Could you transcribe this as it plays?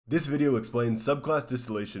This video explains subclass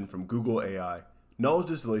distillation from Google AI. Knowledge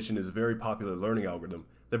distillation is a very popular learning algorithm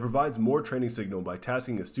that provides more training signal by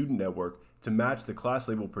tasking a student network to match the class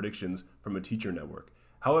label predictions from a teacher network.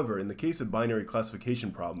 However, in the case of binary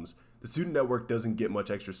classification problems, the student network doesn't get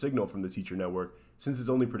much extra signal from the teacher network since it's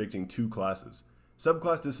only predicting two classes.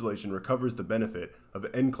 Subclass distillation recovers the benefit of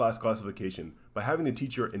n-class classification by having the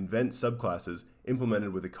teacher invent subclasses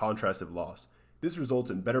implemented with a contrastive loss. This results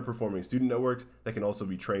in better performing student networks that can also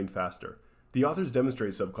be trained faster. The authors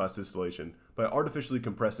demonstrate subclass distillation by artificially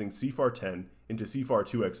compressing CIFAR-10 into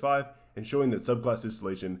CIFAR-2x5 and showing that subclass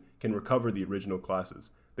distillation can recover the original classes.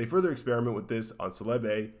 They further experiment with this on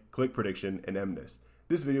CelebA, click prediction, and MNIST.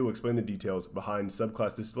 This video will explain the details behind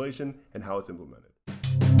subclass distillation and how it's implemented.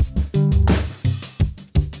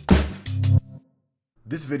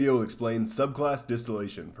 This video will explain subclass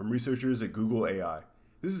distillation from researchers at Google AI.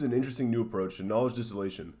 This is an interesting new approach to knowledge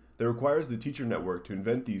distillation that requires the teacher network to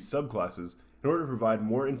invent these subclasses in order to provide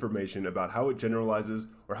more information about how it generalizes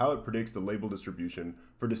or how it predicts the label distribution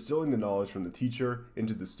for distilling the knowledge from the teacher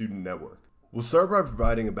into the student network. We'll start by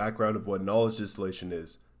providing a background of what knowledge distillation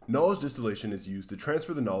is. Knowledge distillation is used to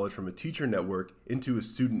transfer the knowledge from a teacher network into a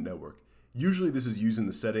student network. Usually this is used in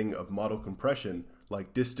the setting of model compression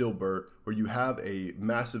like distill-BERT, where you have a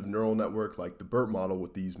massive neural network like the BERT model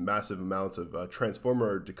with these massive amounts of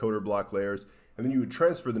transformer decoder block layers, and then you would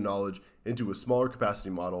transfer the knowledge into a smaller capacity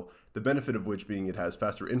model, the benefit of which being it has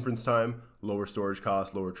faster inference time, lower storage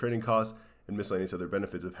costs, lower training costs, and miscellaneous other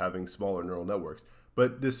benefits of having smaller neural networks.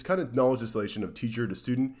 But this kind of knowledge distillation of teacher to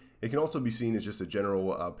student, it can also be seen as just a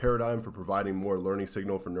general paradigm for providing more learning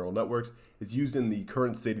signal for neural networks. It's used in the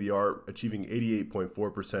current state of the art, achieving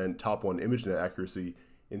 88.4% top 1 ImageNet accuracy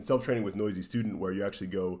in self-training with noisy student, where you actually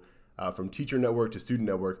go from teacher network to student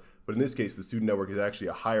network. But in this case, the student network is actually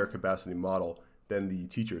a higher capacity model than the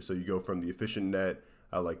teacher. So you go from the efficient net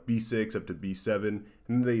like B6 up to B7, and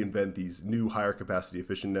then they invent these new higher capacity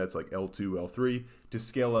efficient nets like L2, L3 to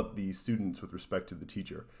scale up the students with respect to the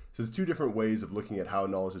teacher. So there's two different ways of looking at how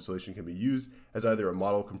knowledge distillation can be used, as either a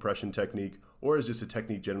model compression technique or as just a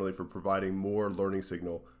technique generally for providing more learning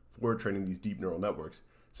signal for training these deep neural networks.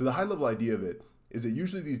 So the high level idea of it is that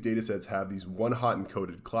usually these data sets have these one-hot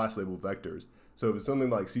encoded class label vectors. So if it's something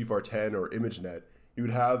like CIFAR-10 or ImageNet, you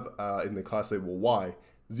would have in the class label Y,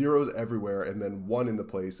 zeros everywhere and then 1 in the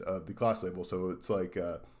place of the class label. So it's like,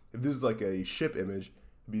 if this is like a ship image,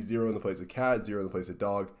 it'd be 0 in the place of cat, 0 in the place of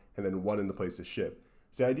dog, and then 1 in the place of ship.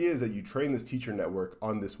 So the idea is that you train this teacher network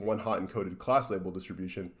on this one-hot encoded class label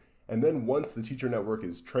distribution, and then once the teacher network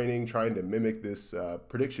is training, trying to mimic this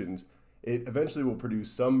predictions, it eventually will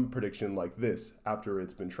produce some prediction like this after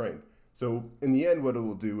it's been trained. So in the end, what it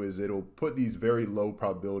will do is it'll put these very low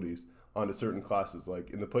probabilities onto certain classes.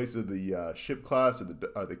 Like in the place of the ship class or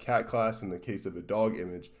the cat class, in the case of a dog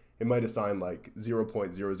image, it might assign like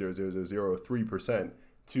 0.00003%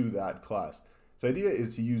 to that class. So the idea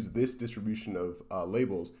is to use this distribution of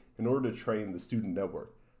labels in order to train the student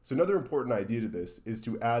network. So another important idea to this is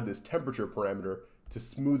to add this temperature parameter to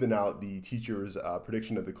smoothen out the teacher's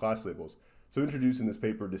prediction of the class labels. So introduced in this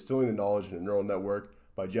paper, Distilling the Knowledge in a Neural Network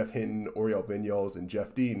by Jeff Hinton, Oriel Vinyals, and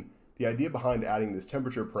Jeff Dean, the idea behind adding this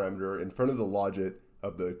temperature parameter in front of the logit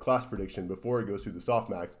of the class prediction before it goes through the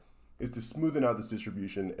softmax is to smoothen out this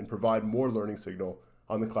distribution and provide more learning signal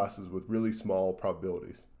on the classes with really small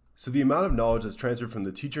probabilities. So the amount of knowledge that's transferred from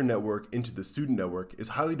the teacher network into the student network is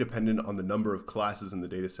highly dependent on the number of classes in the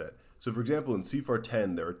dataset. So for example, in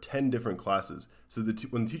CIFAR-10, there are 10 different classes. So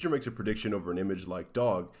when the teacher makes a prediction over an image like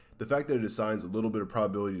dog, the fact that it assigns a little bit of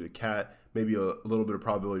probability to cat, maybe a little bit of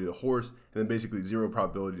probability to horse, and then basically 0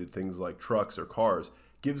 probability to things like trucks or cars,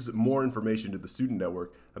 gives more information to the student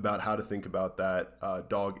network about how to think about that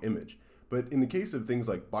dog image. But in the case of things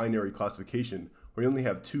like binary classification, where you only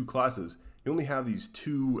have 2 classes, you only have these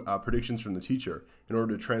 2 predictions from the teacher in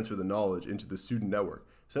order to transfer the knowledge into the student network.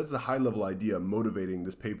 So that's the high-level idea motivating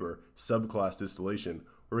this paper, subclass distillation,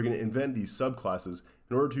 where we're going to invent these subclasses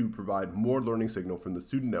in order to provide more learning signal from the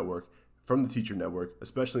student network from the teacher network,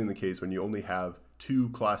 especially in the case when you only have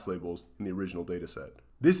 2 class labels in the original dataset.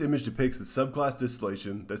 This image depicts the subclass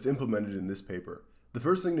distillation that's implemented in this paper. The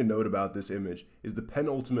first thing to note about this image is the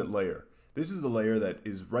penultimate layer. This is the layer that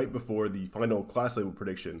is right before the final class label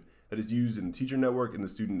prediction that is used in the teacher network and the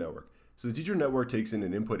student network. So the teacher network takes in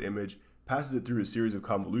an input image, passes it through a series of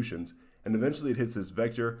convolutions, and eventually it hits this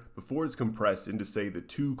vector before it's compressed into, say, the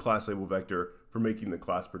 2 class label vector for making the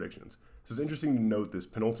class predictions. So it's interesting to note this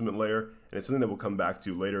penultimate layer, and it's something that we'll come back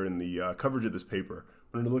to later in the coverage of this paper,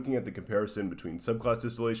 when we're looking at the comparison between subclass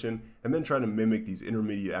distillation and then trying to mimic these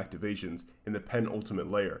intermediate activations in the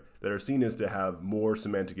penultimate layer that are seen as to have more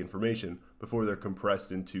semantic information before they're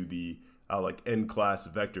compressed into the like end class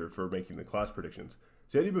vector for making the class predictions.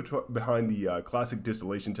 So the idea behind the classic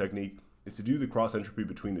distillation technique is to do the cross entropy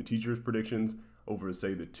between the teacher's predictions over,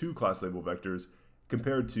 say, the two class label vectors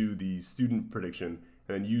compared to the student prediction,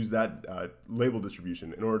 and then use that label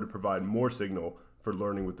distribution in order to provide more signal for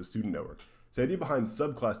learning with the student network. So the idea behind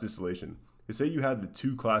subclass distillation is, say you had the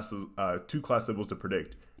two class labels to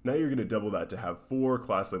predict. Now you're going to double that to have 4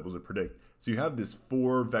 class labels to predict. So you have this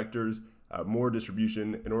 4 vectors, more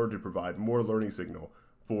distribution in order to provide more learning signal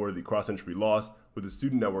for the cross entropy loss with a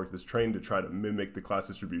student network that's trained to try to mimic the class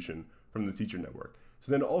distribution from the teacher network.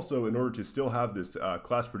 So then also, in order to still have this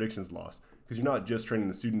class predictions loss, because you're not just training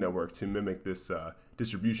the student network to mimic this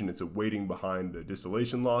distribution, it's a weighting behind the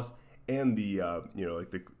distillation loss and the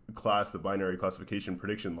the binary classification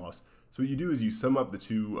prediction loss. So what you do is you sum up the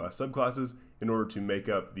two subclasses in order to make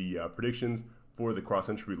up the predictions for the cross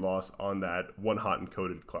entropy loss on that one hot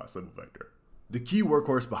encoded class level vector. The key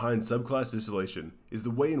workhorse behind subclass distillation is the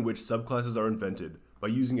way in which subclasses are invented by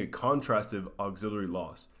using a contrastive auxiliary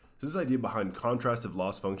loss. So this idea behind contrastive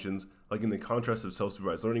loss functions, like in the contrastive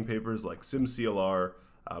self-supervised learning papers like SimCLR,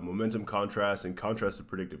 momentum contrast, and contrastive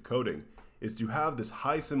predictive coding, is to have this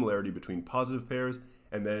high similarity between positive pairs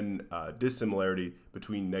and then dissimilarity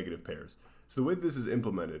between negative pairs. So the way this is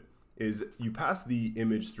implemented is you pass the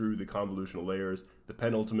image through the convolutional layers, the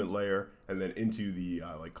penultimate layer, and then into the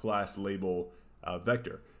class label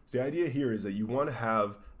vector. So the idea here is that you want to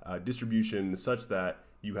have distribution such that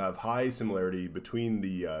you have high similarity between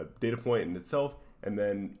the data point in itself, and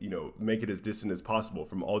then make it as distant as possible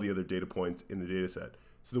from all the other data points in the data set.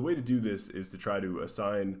 So the way to do this is to try to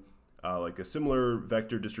assign a similar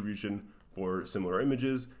vector distribution for similar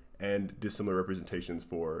images and dissimilar representations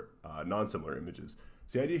for non-similar images.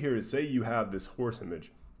 So the idea here is, say you have this horse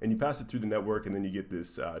image and you pass it through the network, and then you get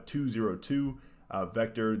this 202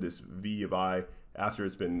 vector, this v of I, after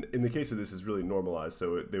it's been, in the case of this, is really normalized,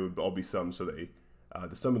 so they would all be summed, so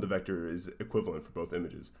the sum of the vector is equivalent for both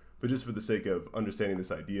images. But just for the sake of understanding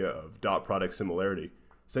this idea of dot product similarity,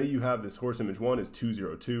 say you have this horse image 1 is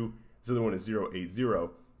 202, this other one is 080,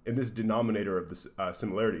 and this denominator of this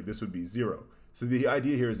similarity, this would be 0. So the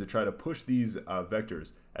idea here is to try to push these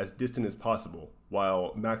vectors as distant as possible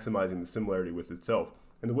while maximizing the similarity with itself.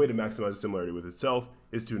 And the way to maximize the similarity with itself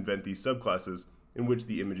is to invent these subclasses in which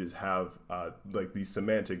the images have these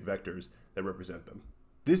semantic vectors that represent them.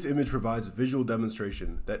 This image provides a visual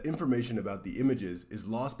demonstration that information about the images is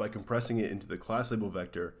lost by compressing it into the class label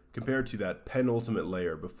vector compared to that penultimate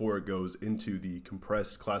layer before it goes into the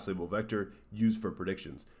compressed class label vector used for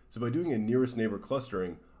predictions. So by doing a nearest neighbor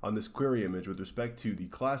clustering on this query image with respect to the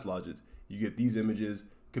class logits, you get these images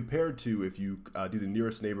compared to if you do the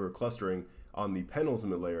nearest neighbor clustering on the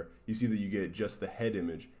penultimate layer, you see that you get just the head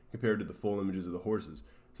image compared to the full images of the horses.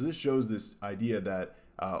 So this shows this idea that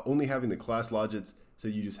only having the class logits, say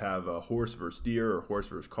you just have a horse versus deer or horse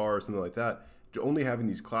versus car or something like that, only having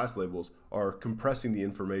these class labels are compressing the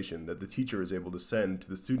information that the teacher is able to send to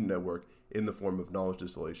the student network in the form of knowledge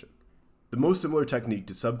distillation. The most similar technique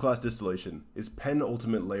to subclass distillation is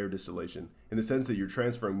penultimate layer distillation, in the sense that you're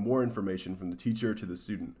transferring more information from the teacher to the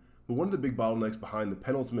student. But one of the big bottlenecks behind the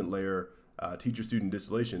penultimate layer teacher-student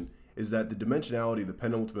distillation is that the dimensionality of the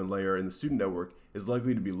penultimate layer in the student network is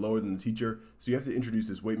likely to be lower than the teacher, so you have to introduce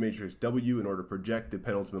this weight matrix W in order to project the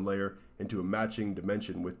penultimate layer into a matching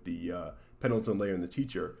dimension with the penultimate layer in the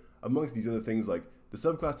teacher. Amongst these other things, like the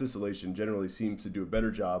subclass distillation generally seems to do a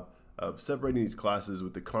better job of separating these classes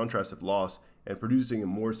with the contrastive loss and producing a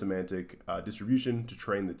more semantic distribution to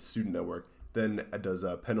train the student network than does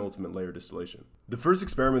penultimate layer distillation. The first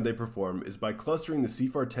experiment they perform is by clustering the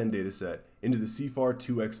CIFAR-10 dataset into the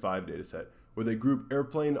CIFAR-2x5 dataset, where they group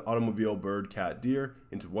airplane, automobile, bird, cat, deer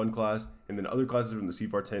into one class, and then other classes from the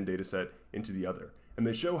CIFAR-10 dataset into the other. And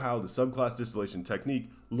they show how the subclass distillation technique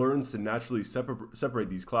learns to naturally separate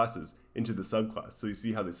these classes into the subclass. So you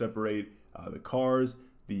see how they separate the cars,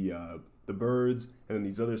 the birds, and then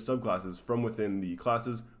these other subclasses from within the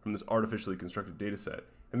classes from this artificially constructed dataset.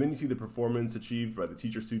 And then you see the performance achieved by the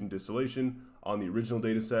teacher-student distillation on the original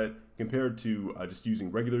dataset compared to just using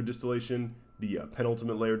regular distillation, the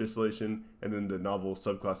penultimate layer distillation, and then the novel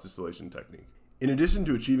subclass distillation technique. In addition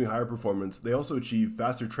to achieving higher performance, they also achieve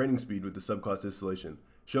faster training speed with the subclass distillation.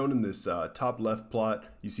 Shown in this top left plot,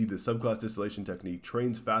 you see the subclass distillation technique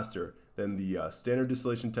trains faster than the standard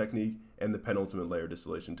distillation technique and the penultimate layer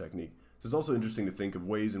distillation technique. So it's also interesting to think of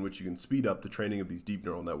ways in which you can speed up the training of these deep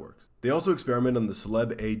neural networks. They also experiment on the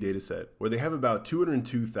CelebA dataset, where they have about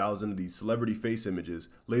 202,000 of these celebrity face images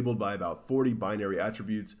labeled by about 40 binary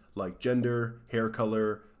attributes like gender, hair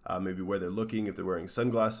color, maybe where they're looking, if they're wearing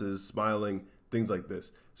sunglasses, smiling, things like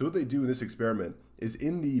this. So what they do in this experiment is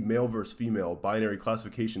in the male versus female binary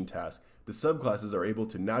classification task, the subclasses are able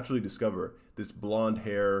to naturally discover this blonde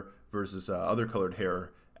hair versus other colored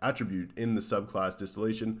hair attribute in the subclass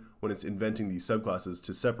distillation when it's inventing these subclasses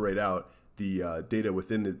to separate out the data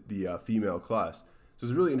within the female class. So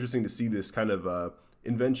it's really interesting to see this kind of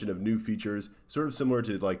invention of new features, sort of similar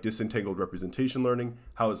to like disentangled representation learning,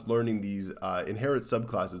 how it's learning these inherent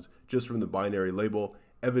subclasses just from the binary label,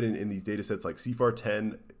 evident in these data sets like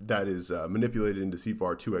CIFAR-10 that is manipulated into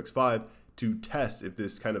CIFAR-2x5 to test if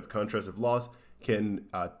this kind of contrastive loss can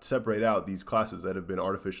separate out these classes that have been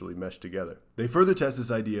artificially meshed together. They further test this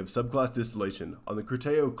idea of subclass distillation on the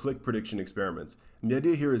Criteo click prediction experiments. And the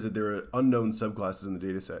idea here is that there are unknown subclasses in the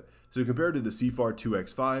dataset. So compared to the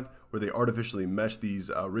CIFAR-2x5, where they artificially mesh these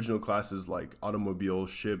original classes like automobile,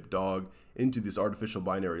 ship, dog into this artificial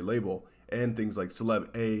binary label, and things like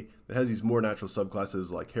CelebA that has these more natural subclasses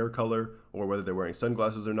like hair color, or whether they're wearing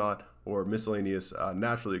sunglasses or not, or miscellaneous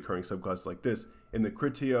naturally occurring subclasses like this. In the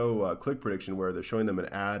Criteo click prediction, where they're showing them an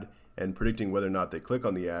ad and predicting whether or not they click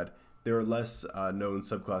on the ad, there are less known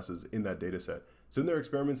subclasses in that data set. So in their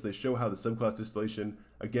experiments, they show how the subclass distillation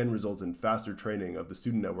again results in faster training of the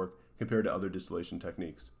student network compared to other distillation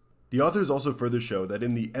techniques. The authors also further show that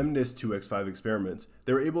in the MNIST-2x5 experiments,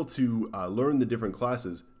 they were able to learn the different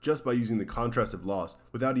classes just by using the contrastive loss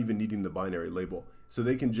without even needing the binary label. So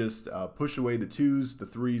they can just push away the 2s, the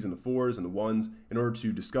 3s, and the 4s, and the 1s in order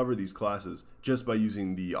to discover these classes just by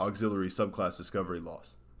using the auxiliary subclass discovery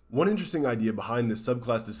loss. One interesting idea behind this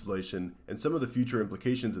subclass distillation and some of the future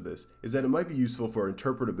implications of this is that it might be useful for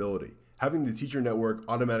interpretability, having the teacher network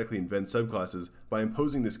automatically invent subclasses by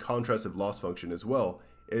imposing this contrastive loss function as well.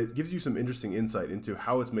 It gives you some interesting insight into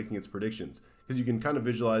how it's making its predictions, because you can kind of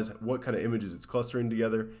visualize what kind of images it's clustering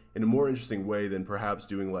together in a more interesting way than perhaps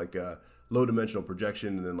doing like a low dimensional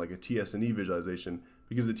projection and then like a TS&E visualization,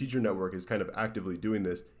 because the teacher network is kind of actively doing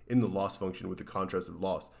this in the loss function with the contrastive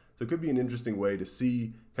loss. So it could be an interesting way to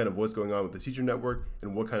see kind of what's going on with the teacher network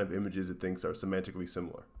and what kind of images it thinks are semantically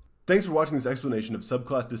similar. Thanks for watching this explanation of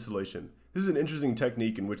subclass distillation. This is an interesting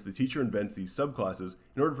technique in which the teacher invents these subclasses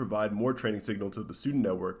in order to provide more training signal to the student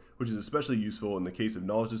network, which is especially useful in the case of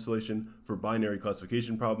knowledge distillation for binary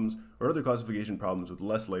classification problems or other classification problems with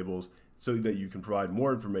less labels, so that you can provide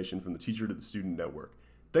more information from the teacher to the student network.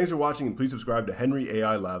 Thanks for watching, and please subscribe to Henry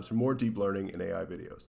AI Labs for more deep learning and AI videos.